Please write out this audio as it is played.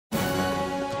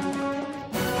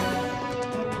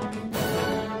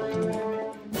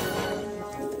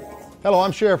Hello,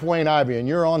 I'm Sheriff Wayne Ivey, and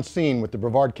you're on scene with the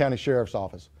Brevard County Sheriff's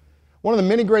Office. One of the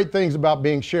many great things about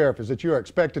being sheriff is that you are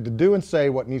expected to do and say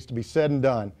what needs to be said and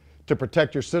done to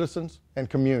protect your citizens and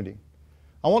community.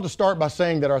 I want to start by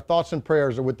saying that our thoughts and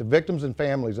prayers are with the victims and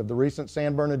families of the recent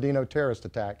San Bernardino terrorist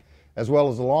attack, as well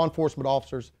as the law enforcement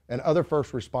officers and other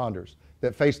first responders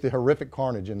that faced the horrific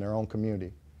carnage in their own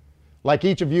community. Like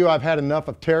each of you, I've had enough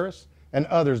of terrorists and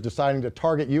others deciding to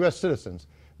target U.S. citizens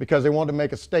because they want to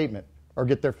make a statement or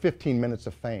get their 15 minutes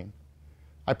of fame.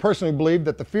 I personally believe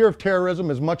that the fear of terrorism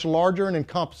is much larger and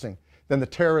encompassing than the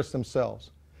terrorists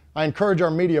themselves. I encourage our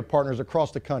media partners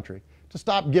across the country to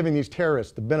stop giving these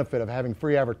terrorists the benefit of having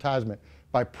free advertisement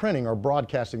by printing or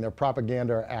broadcasting their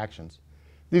propaganda or actions.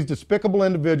 These despicable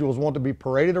individuals want to be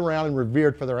paraded around and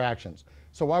revered for their actions,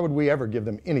 so why would we ever give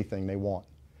them anything they want?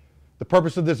 The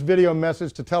purpose of this video message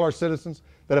is to tell our citizens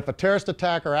that if a terrorist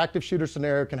attack or active shooter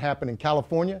scenario can happen in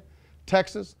California,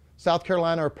 Texas, South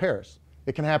Carolina, or Paris,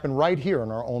 it can happen right here in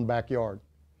our own backyard.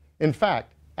 In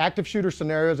fact, active shooter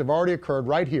scenarios have already occurred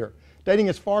right here, dating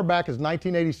as far back as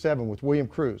 1987 with William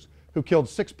Cruz, who killed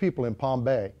 6 people in Palm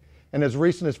Bay, and as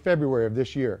recent as February of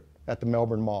this year at the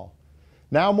Melbourne Mall.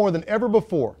 Now more than ever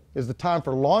before is the time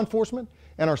for law enforcement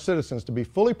and our citizens to be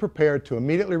fully prepared to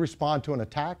immediately respond to an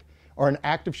attack or an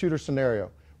active shooter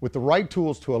scenario with the right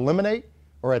tools to eliminate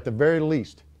or at the very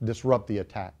least disrupt the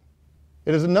attack.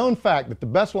 It is a known fact that the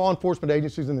best law enforcement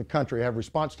agencies in the country have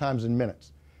response times in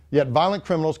minutes, yet violent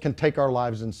criminals can take our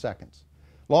lives in seconds.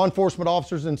 Law enforcement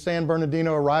officers in San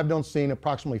Bernardino arrived on scene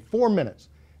approximately 4 minutes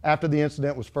after the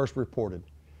incident was first reported.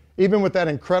 Even with that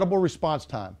incredible response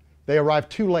time, they arrived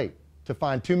too late to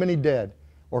find too many dead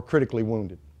or critically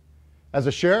wounded. As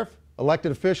a sheriff,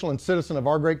 elected official, and citizen of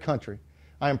our great country,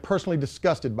 I am personally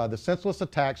disgusted by the senseless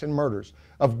attacks and murders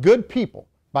of good people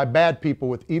by bad people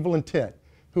with evil intent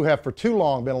who have for too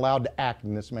long been allowed to act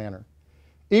in this manner.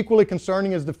 Equally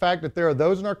concerning is the fact that there are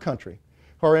those in our country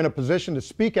who are in a position to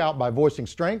speak out by voicing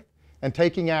strength and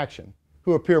taking action,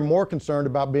 who appear more concerned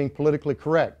about being politically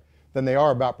correct than they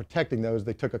are about protecting those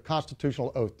they took a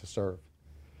constitutional oath to serve.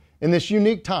 In this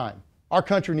unique time, our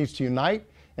country needs to unite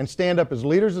and stand up as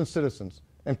leaders and citizens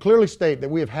and clearly state that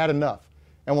we have had enough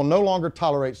and will no longer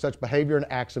tolerate such behavior and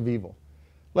acts of evil.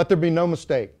 Let there be no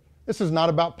mistake. This is not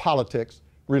about politics,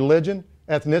 religion,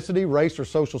 ethnicity, race, or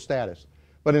social status,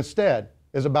 but instead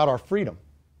is about our freedom,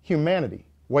 humanity,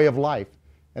 way of life,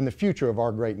 and the future of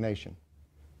our great nation.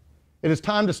 It is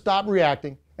time to stop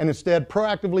reacting and instead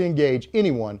proactively engage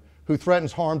anyone who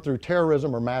threatens harm through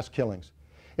terrorism or mass killings.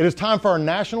 It is time for our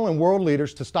national and world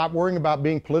leaders to stop worrying about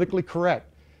being politically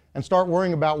correct and start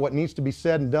worrying about what needs to be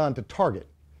said and done to target,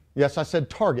 yes, I said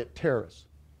target, terrorists.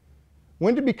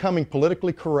 When did becoming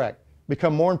politically correct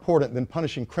become more important than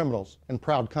punishing criminals in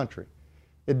proud country?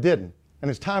 It didn't, and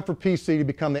it's time for PC to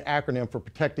become the acronym for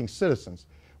protecting citizens,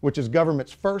 which is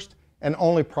government's first and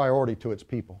only priority to its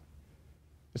people.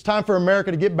 It's time for America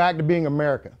to get back to being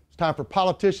America. It's time for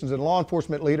politicians and law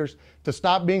enforcement leaders to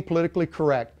stop being politically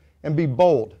correct and be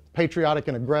bold, patriotic,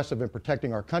 and aggressive in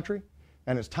protecting our country,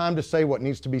 and it's time to say what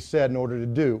needs to be said in order to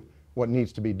do what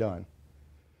needs to be done.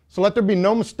 So let there be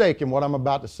no mistake in what I'm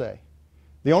about to say.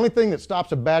 The only thing that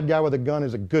stops a bad guy with a gun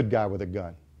is a good guy with a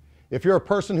gun. If you're a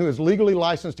person who is legally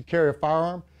licensed to carry a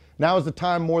firearm, now is the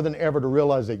time more than ever to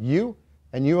realize that you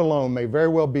and you alone may very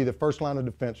well be the first line of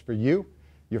defense for you,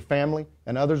 your family,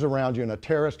 and others around you in a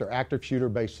terrorist or active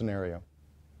shooter-based scenario.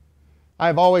 I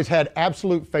have always had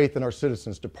absolute faith in our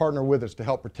citizens to partner with us to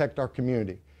help protect our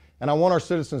community, and I want our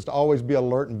citizens to always be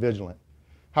alert and vigilant.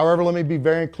 However, let me be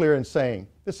very clear in saying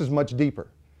this is much deeper.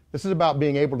 This is about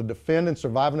being able to defend and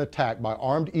survive an attack by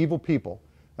armed evil people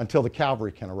until the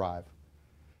cavalry can arrive.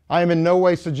 I am in no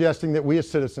way suggesting that we as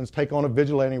citizens take on a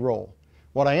vigilante role.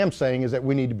 What I am saying is that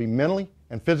we need to be mentally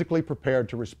and physically prepared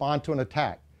to respond to an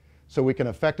attack so we can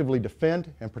effectively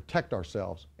defend and protect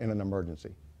ourselves in an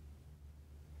emergency.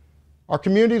 Our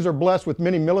communities are blessed with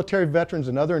many military veterans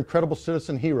and other incredible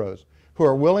citizen heroes who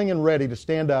are willing and ready to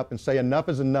stand up and say enough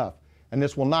is enough, and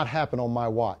this will not happen on my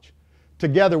watch.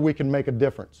 Together we can make a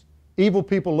difference. Evil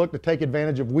people look to take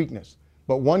advantage of weakness,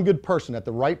 but one good person at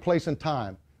the right place and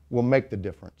time will make the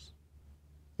difference.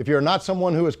 If you're not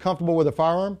someone who is comfortable with a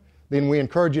firearm, then we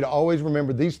encourage you to always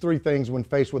remember these 3 things when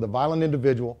faced with a violent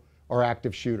individual or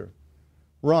active shooter.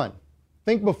 Run.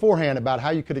 Think beforehand about how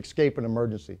you could escape an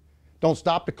emergency. Don't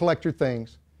stop to collect your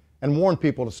things, and warn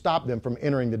people to stop them from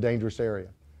entering the dangerous area.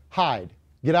 Hide.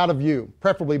 Get out of view,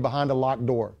 preferably behind a locked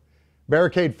door.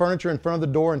 Barricade furniture in front of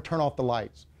the door and turn off the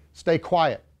lights. Stay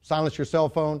quiet. Silence your cell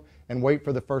phone and wait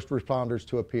for the first responders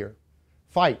to appear.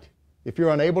 Fight. If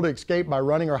you're unable to escape by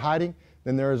running or hiding,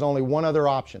 then there is only one other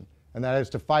option, and that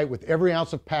is to fight with every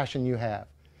ounce of passion you have.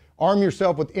 Arm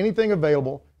yourself with anything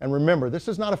available, and remember, this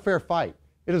is not a fair fight.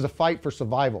 It is a fight for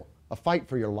survival, a fight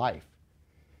for your life.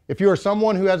 If you are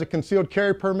someone who has a concealed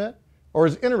carry permit or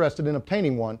is interested in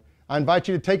obtaining one, I invite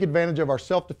you to take advantage of our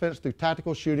Self-Defense Through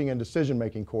Tactical Shooting and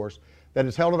Decision-Making course that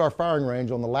is held at our firing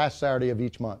range on the last Saturday of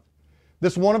each month.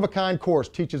 This one-of-a-kind course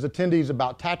teaches attendees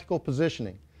about tactical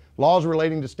positioning, laws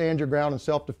relating to stand your ground and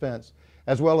self-defense,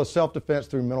 as well as self-defense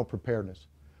through mental preparedness.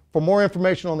 For more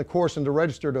information on the course and to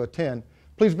register to attend,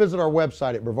 please visit our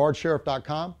website at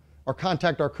brevardsheriff.com or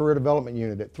contact our Career Development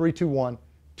Unit at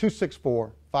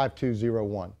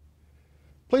 321-264-5201.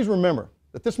 Please remember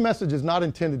that this message is not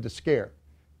intended to scare,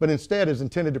 but instead is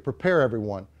intended to prepare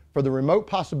everyone for the remote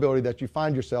possibility that you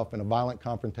find yourself in a violent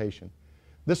confrontation.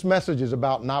 This message is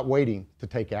about not waiting to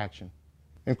take action.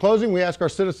 In closing, we ask our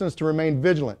citizens to remain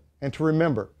vigilant and to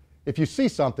remember, if you see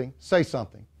something, say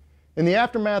something. In the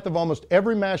aftermath of almost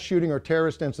every mass shooting or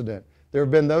terrorist incident, there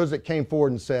have been those that came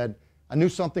forward and said, I knew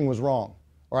something was wrong,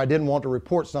 or I didn't want to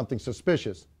report something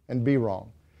suspicious and be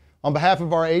wrong. On behalf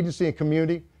of our agency and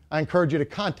community, I encourage you to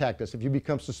contact us if you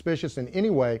become suspicious in any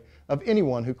way of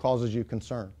anyone who causes you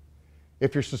concern.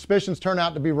 If your suspicions turn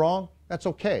out to be wrong, that's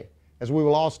okay, as we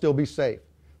will all still be safe.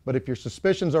 But if your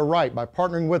suspicions are right, by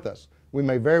partnering with us, we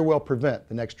may very well prevent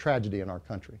the next tragedy in our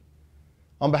country.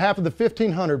 On behalf of the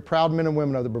 1,500 proud men and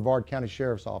women of the Brevard County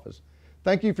Sheriff's Office,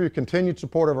 thank you for your continued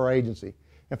support of our agency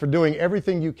and for doing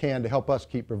everything you can to help us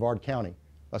keep Brevard County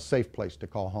a safe place to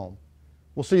call home.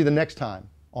 We'll see you the next time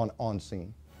on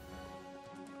Scene.